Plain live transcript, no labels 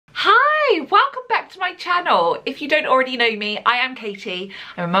welcome back to my channel. If you don't already know me, I am Katie.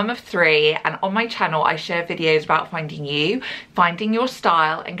 I'm a mum of 3, and on my channel I share videos about finding you, finding your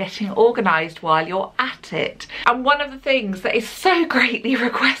style and getting organised while you're at it. And one of the things that is so greatly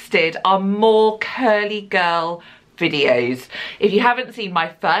requested are more curly girl videos. If you haven't seen my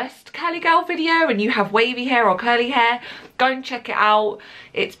first curly girl video and you have wavy hair or curly hair, go and check it out.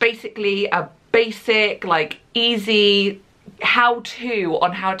 It's basically a basic, like, easy how-to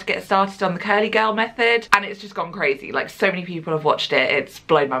on how to get started on the curly girl method, and it's just gone crazy. Like, so many people have watched it, it's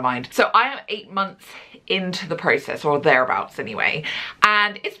blown my mind. So I am 8 months into the process, or thereabouts anyway,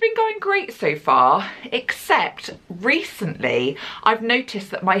 and it's been going great so far, except recently I've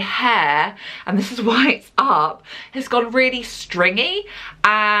noticed that my hair, and this is why it's up, has gone really stringy,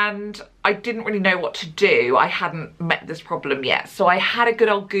 and I didn't really know what to do. I hadn't met this problem yet, so I had a good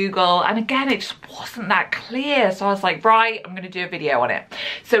old Google, and again it just wasn't that clear, so I was like, right, I'm gonna do a video on it.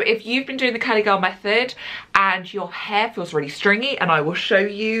 So if you've been doing the curly girl method and your hair feels really stringy, and I will show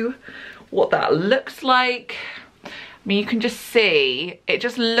you what that looks like. I mean, you can just see it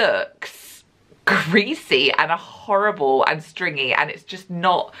just looks greasy and horrible and stringy, and it's just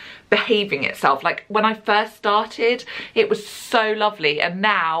not behaving itself. Like, when I first started it was so lovely, and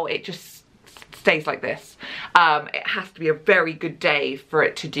now it just stays like this. It has to be a very good day for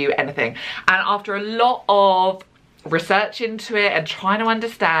it to do anything, and after a lot of research into it and trying to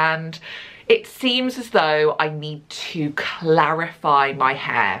understand, it seems as though I need to clarify my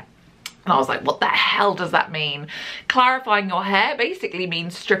hair. And I was like, what the hell does that mean? Clarifying your hair basically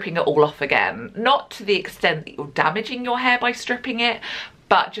means stripping it all off again. Not to the extent that you're damaging your hair by stripping it,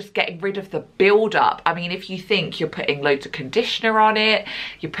 but just getting rid of the build-up. I mean, if you think you're putting loads of conditioner on it,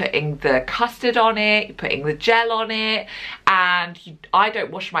 you're putting the custard on it, you're putting the gel on it, and I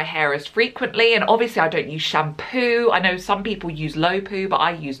don't wash my hair as frequently, and obviously I don't use shampoo. I know some people use low poo, but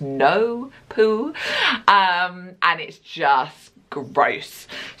I use no poo, and it's just gross.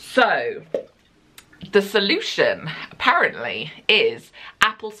 So the solution apparently is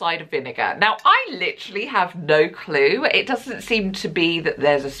apple cider vinegar. Now, I literally have no clue. It doesn't seem to be that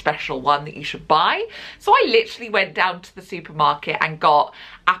there's a special one that you should buy. So I literally went down to the supermarket and got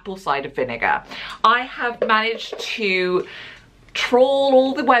apple cider vinegar. I have managed to trawl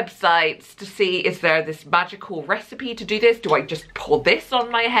all the websites to see, is there this magical recipe to do this? Do I just pour this on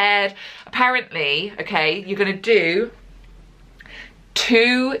my head? Apparently, okay, you're gonna do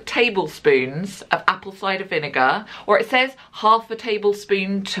 2 tablespoons of apple cider vinegar, or it says half a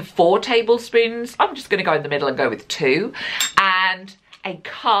tablespoon to 4 tablespoons. I'm just gonna go in the middle and go with 2, and a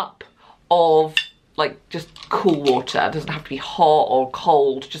cup of, like, just cool water. It doesn't have to be hot or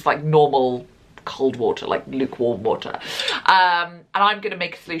cold, just like normal cold water, like lukewarm water. And I'm gonna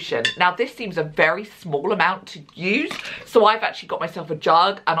make a solution. Now, this seems a very small amount to use, so I've actually got myself a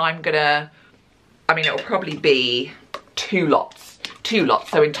jug, and I'm gonna, I mean, it'll probably be 2 lots.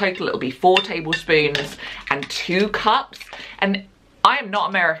 So in total it'll be 4 tablespoons and 2 cups. And I am not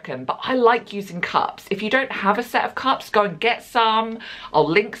American, but I like using cups. If you don't have a set of cups, go and get some. I'll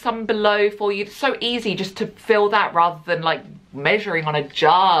link some below for you. It's so easy just to fill that rather than like measuring on a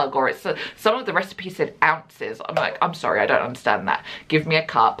jug, or it's some of the recipes said ounces. I'm like, I'm sorry, I don't understand that. Give me a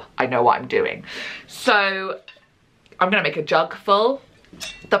cup, I know what I'm doing. So I'm gonna make a jug full.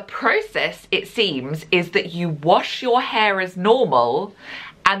 The process, it seems, is that you wash your hair as normal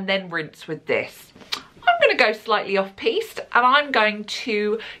and then rinse with this. I'm going to go slightly off piste, and I'm going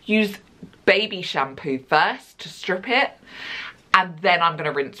to use baby shampoo first to strip it, and then I'm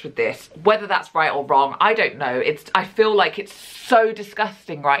going to rinse with this. Whether that's right or wrong, I don't know. I feel like it's so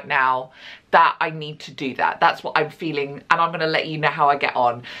disgusting right now that I need to do that. That's what I'm feeling, and I'm going to let you know how I get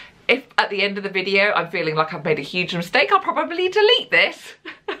on. If at the end of the video I'm feeling like I've made a huge mistake, I'll probably delete this.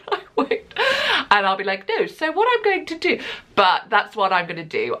 I won't. And I'll be like, no, so what I'm going to do, but that's what I'm going to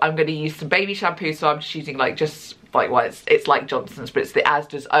do. I'm going to use some baby shampoo, so I'm just using well, it's like Johnson's, but it's the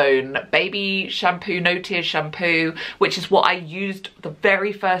Asda's own baby shampoo, no tears shampoo, which is what I used the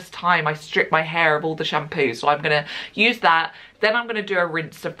very first time I stripped my hair of all the shampoo. So I'm going to use that, then I'm going to do a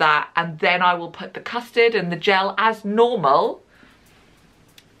rinse of that, and then I will put the custard and the gel as normal.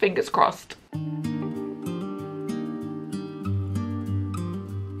 Fingers crossed.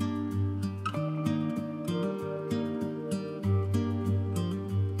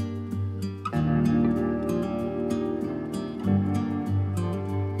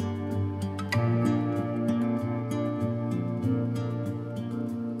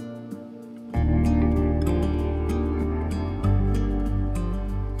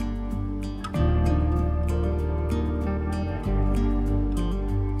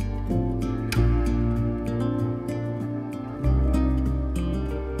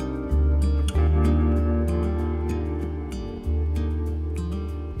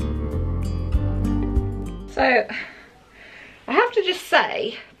 So I have to just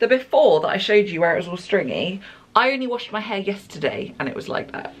say, the before that I showed you where it was all stringy, I only washed my hair yesterday and it was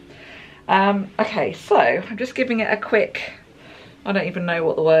like that. Okay, so I'm just giving it a quick, I don't even know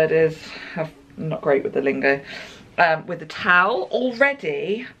what the word is, I'm not great with the lingo, with the towel.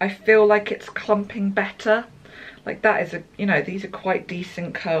 Already I feel like it's clumping better. Like that is you know, these are quite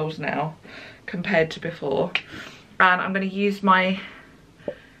decent curls now compared to before. And I'm going to use my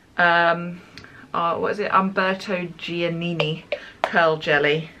what is it, Umberto Giannini curl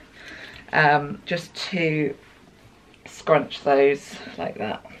jelly, just to scrunch those like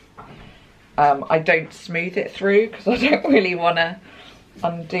that. I don't smooth it through because I don't really want to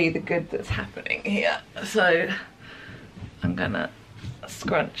undo the good that's happening here, so I'm gonna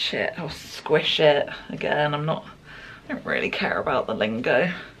scrunch it or squish it. Again, I don't really care about the lingo,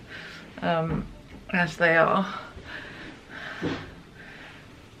 as they are.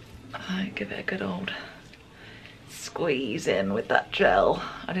 I give it a good old squeeze in with that gel.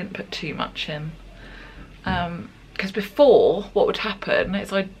 I didn't put too much in, because before what would happen is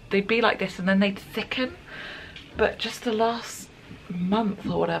they'd be like this and then they'd thicken, but just the last month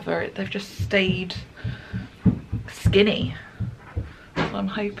or whatever they've just stayed skinny. So I'm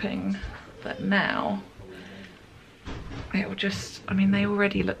hoping that now it will just, I mean, they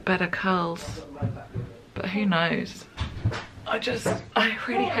already look better curls, but who knows. I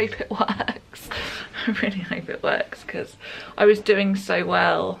really hope it works. I really hope it works because I was doing so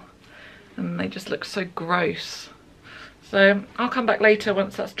well and they just look so gross. So I'll come back later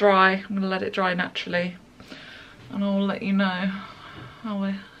once that's dry. I'm gonna let it dry naturally and I'll let you know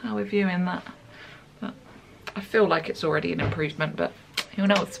how we're viewing that. But I feel like it's already an improvement, but who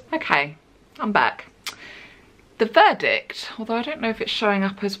knows. Okay, I'm back. The verdict, although I don't know if it's showing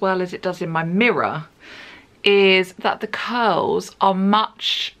up as well as it does in my mirror, is that the curls are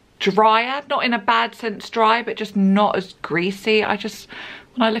much drier, not in a bad sense dry, but just not as greasy. When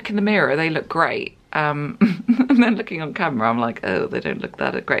I look in the mirror, they look great. And then looking on camera, I'm like, oh, they don't look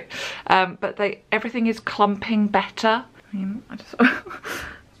that great. But everything is clumping better. I mean,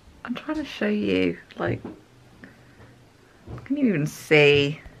 I'm trying to show you, like, can you even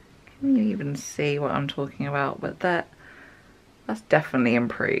see what I'm talking about? But that's definitely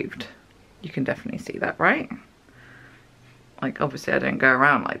improved. You can definitely see that, right? Like, obviously I don't go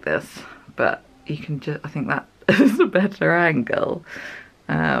around like this, but you can just, I think that is a better angle.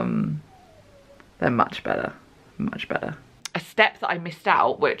 They're much better, much better. A step that I missed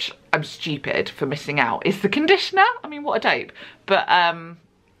out, which I'm stupid for missing out, is the conditioner. I mean, what a dope. But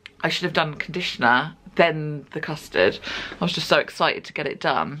I should have done conditioner, then the custard. I was just so excited to get it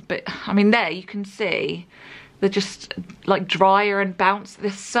done. But I mean, there you can see they're just like drier and bouncy.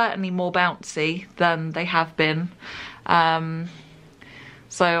 They're certainly more bouncy than they have been.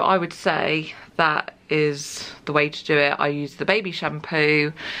 So I would say that is the way to do it. I use the baby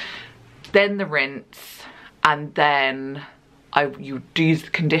shampoo, then the rinse, and then you do use the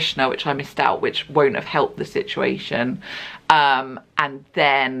conditioner, which I missed out, which won't have helped the situation. And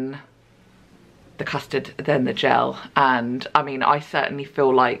then the custard, then the gel. And I mean, I certainly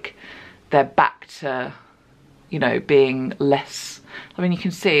feel like they're back to, you know, being less, I mean, you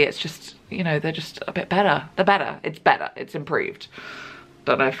can see it's just, you know, they're just a bit better. They're better. It's better. It's improved.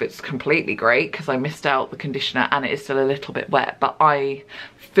 Don't know if it's completely great because I missed out the conditioner and it is still a little bit wet, but I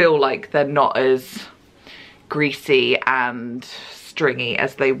feel like they're not as greasy and stringy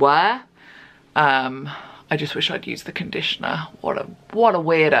as they were. I just wish I'd used the conditioner. What a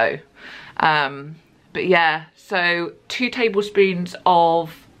weirdo. But yeah, so 2 tablespoons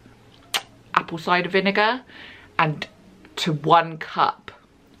of apple cider vinegar and to 1 cup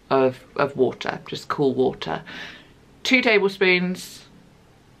of water, just cool water. 2 tablespoons,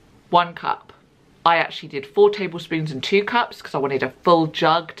 1 cup. I actually did 4 tablespoons and 2 cups because I wanted a full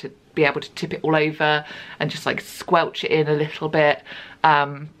jug to be able to tip it all over and just like squelch it in a little bit.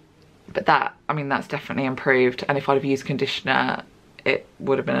 But that, I mean, that's definitely improved. And if I'd have used conditioner, it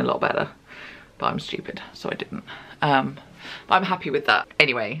would have been a lot better. But I'm stupid, so I didn't. But I'm happy with that.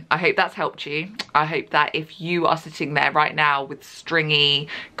 Anyway, I hope that's helped you. I hope that if you are sitting there right now with stringy,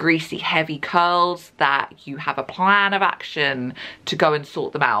 greasy, heavy curls, that you have a plan of action to go and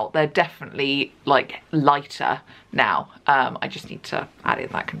sort them out. They're definitely like lighter now. I just need to add in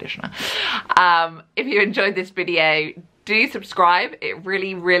that conditioner. If you enjoyed this video, do subscribe. It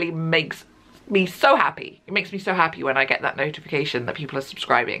really, really makes me so happy. It makes me so happy when I get that notification that people are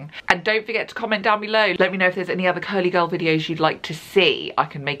subscribing. And don't forget to comment down below. Let me know if there's any other curly girl videos you'd like to see. I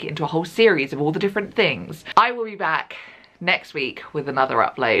can make it into a whole series of all the different things. I will be back next week with another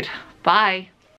upload. Bye.